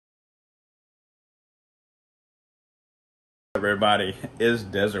Everybody, it's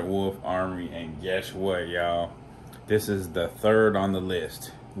Desertwolfarmory, and guess what, y'all? This is the third on the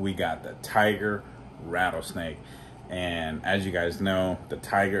list. We got the tiger rattlesnake, and as you guys know, the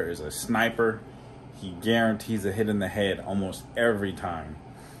tiger is a sniper. He guarantees a hit in the head almost every time.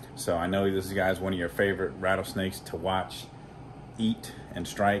 So I know this is, guys, one of your favorite rattlesnakes to watch, eat, and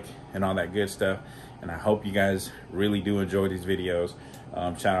strike, and all that good stuff. And I hope you guys really do enjoy these videos.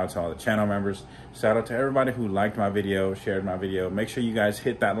 Shout out to all the channel members. Shout out to everybody who liked my video, shared my video. Make sure you guys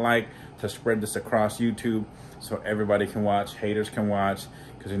hit that like to spread this across YouTube so everybody can watch, haters can watch,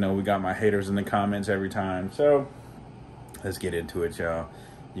 because you know we got my haters in the comments every time. So let's get into it, y'all.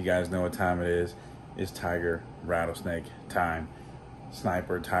 You guys know what time it is. It's tiger rattlesnake time.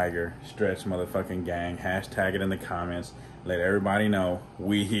 Sniper tiger stretch motherfucking gang. Hashtag it in the comments. Let everybody know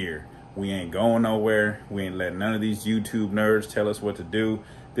we here. We ain't going nowhere. We ain't letting none of these YouTube nerds tell us what to do.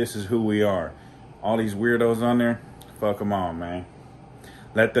 This is who we are. All these weirdos on there, fuck them all, man.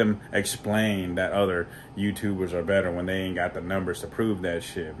 Let them explain that other YouTubers are better when they ain't got the numbers to prove that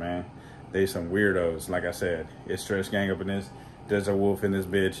shit, man. They some weirdos. Like I said, it's Stretch Gang up in this. There's a wolf in this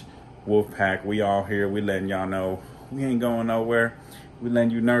bitch. Wolf pack. We all here. We letting y'all know we ain't going nowhere. We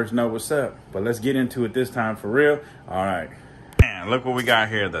letting you nerds know what's up. But let's get into it this time for real. All right. Man, look what we got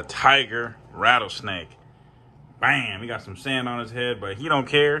here. The tiger rattlesnake. Bam, he got some sand on his head, but he don't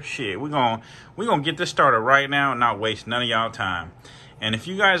care. Shit, we gonna get this started right now and not waste none of y'all time. And if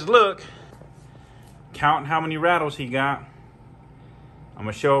you guys look, count how many rattles he got. I'm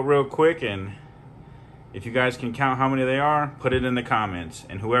gonna show it real quick, and if you guys can count how many they are, put it in the comments.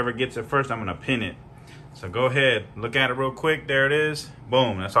 And whoever gets it first, I'm gonna pin it. So go ahead, look at it real quick. There it is.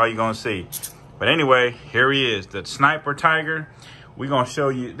 Boom, that's all you're gonna see. But anyway, here he is, the sniper tiger. We gonna show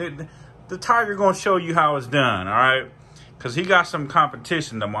you, the tiger gonna show you how it's done, all right? Because he got some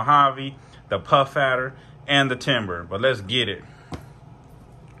competition, the Mojave, the Puff Adder, and the Timber. But let's get it.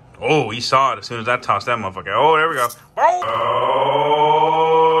 Oh, he saw it as soon as I tossed that motherfucker. Oh, there we go. Oh,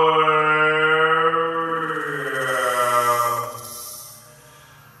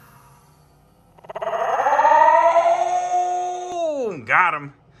 got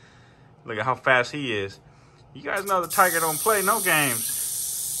him. Look at how fast he is. You guys know the tiger don't play no games.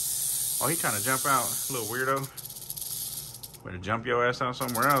 Oh, he trying to jump out, little weirdo. Better jump your ass out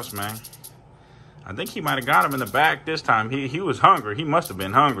somewhere else, man. I think he might have got him in the back this time. He was hungry. He must have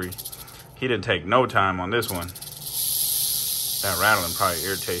been hungry. He didn't take no time on this one. That rattling probably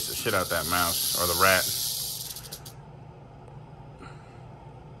irritates the shit out that mouse or the rat.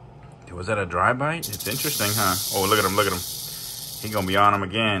 Was that a dry bite? It's interesting, huh? Oh, look at him, look at him. He gonna be on him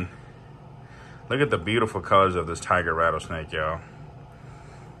again. Look at the beautiful colors of this tiger rattlesnake, y'all.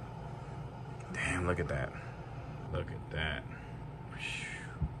 Damn, look at that. Look at that.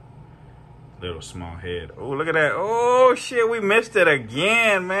 Little small head. Oh, look at that. Oh, shit, we missed it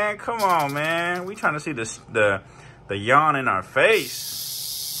again, man. Come on, man. We trying to see the yawn in our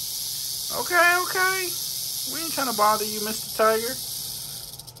face. Okay, okay. We ain't trying to bother you, Mr. Tiger.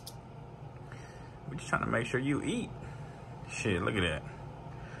 We just trying to make sure you eat. Shit, look at that.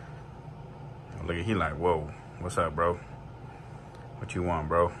 Look at, he like, whoa, what's up, bro? What you want,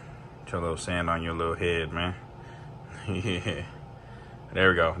 bro? Put your little sand on your little head, man. Yeah. There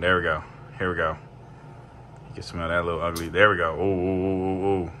we go, there we go. Here we go. You can smell that little ugly. There we go. Oh, oh, oh, oh,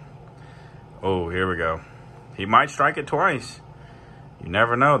 oh. Oh, here we go. He might strike it twice. You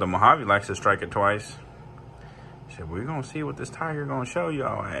never know. The Mojave likes to strike it twice. So we're going to see what this tiger going to show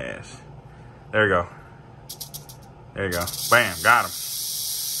y'all ass. There you go. There you go. Bam, got him.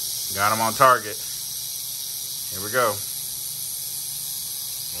 Got him on target. Here we go.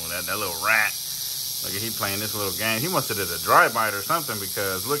 Oh, that little rat. Look at, he playing this little game. He must have did a dry bite or something,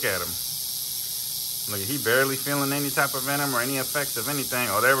 because look at him. Look at, he barely feeling any type of venom or any effects of anything.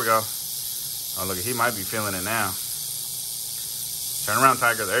 Oh, there we go. Oh, look at, he might be feeling it now. Turn around,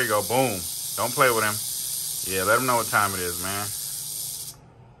 tiger. There you go. Boom. Don't play with him. Yeah, let him know what time it is, man.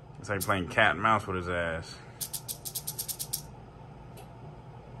 It's like playing cat and mouse with his ass.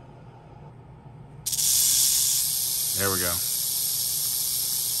 There we go.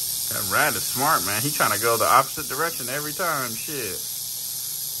 That rat is smart, man. He trying to go the opposite direction every time. Shit.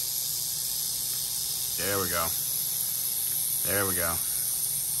 There we go. There we go.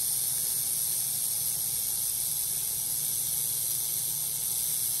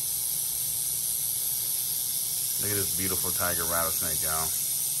 Look at this beautiful tiger rattlesnake, y'all.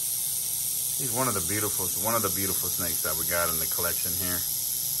 He's one of the beautiful snakes that we got in the collection here.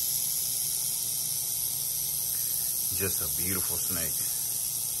 Just a beautiful snake.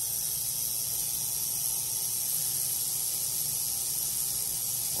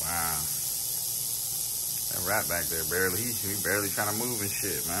 Wow. That rat back there barely, he barely trying to move and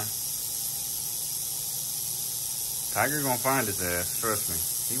shit, man. Tiger gonna find his ass, trust me.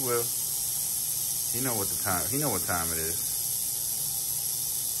 He will. He know what time it is.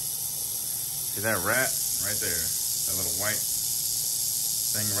 See that rat right there? That little white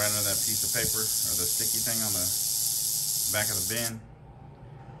thing right under that piece of paper, or the sticky thing on the back of the bin.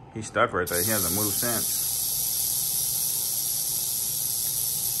 He's stuck right there. He hasn't moved since.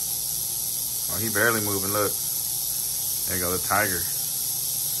 Oh, he barely moving, look. There you go, the tiger.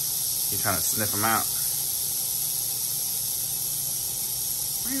 He's trying to sniff him out.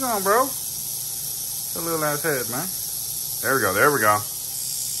 Where you going, bro? It's a little ass head, man. There we go, there we go.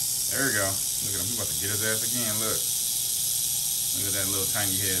 There we go. Look at him, he about to get his ass again, look. Look at that little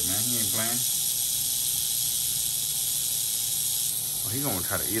tiny head, man. He ain't playing. Oh, he's gonna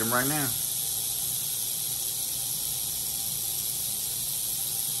try to eat him right now.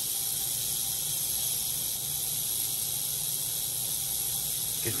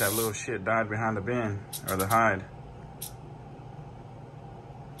 Guess that little shit died behind the bin, or the hide.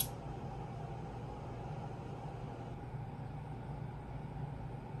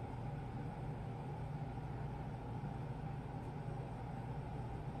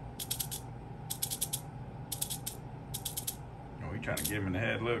 Oh, he trying to get him in the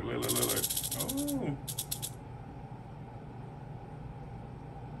head. Look, look, look, look, look. Oh.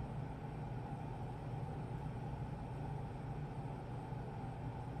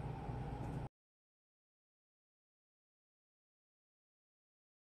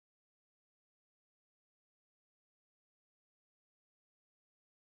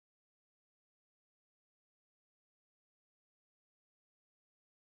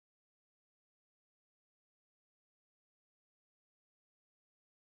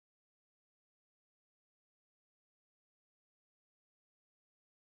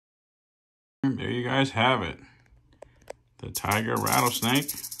 There you guys have it. The tiger rattlesnake.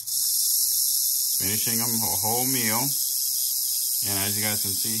 Finishing him a whole meal. And as you guys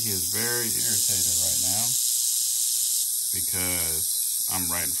can see, he is very irritated right now because I'm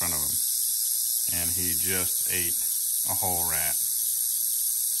right in front of him. And he just ate a whole rat.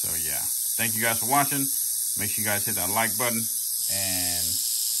 So yeah. Thank you guys for watching. Make sure you guys hit that like button. And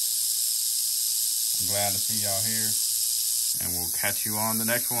I'm glad to see y'all here. And we'll catch you on the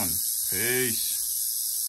next one. Peace.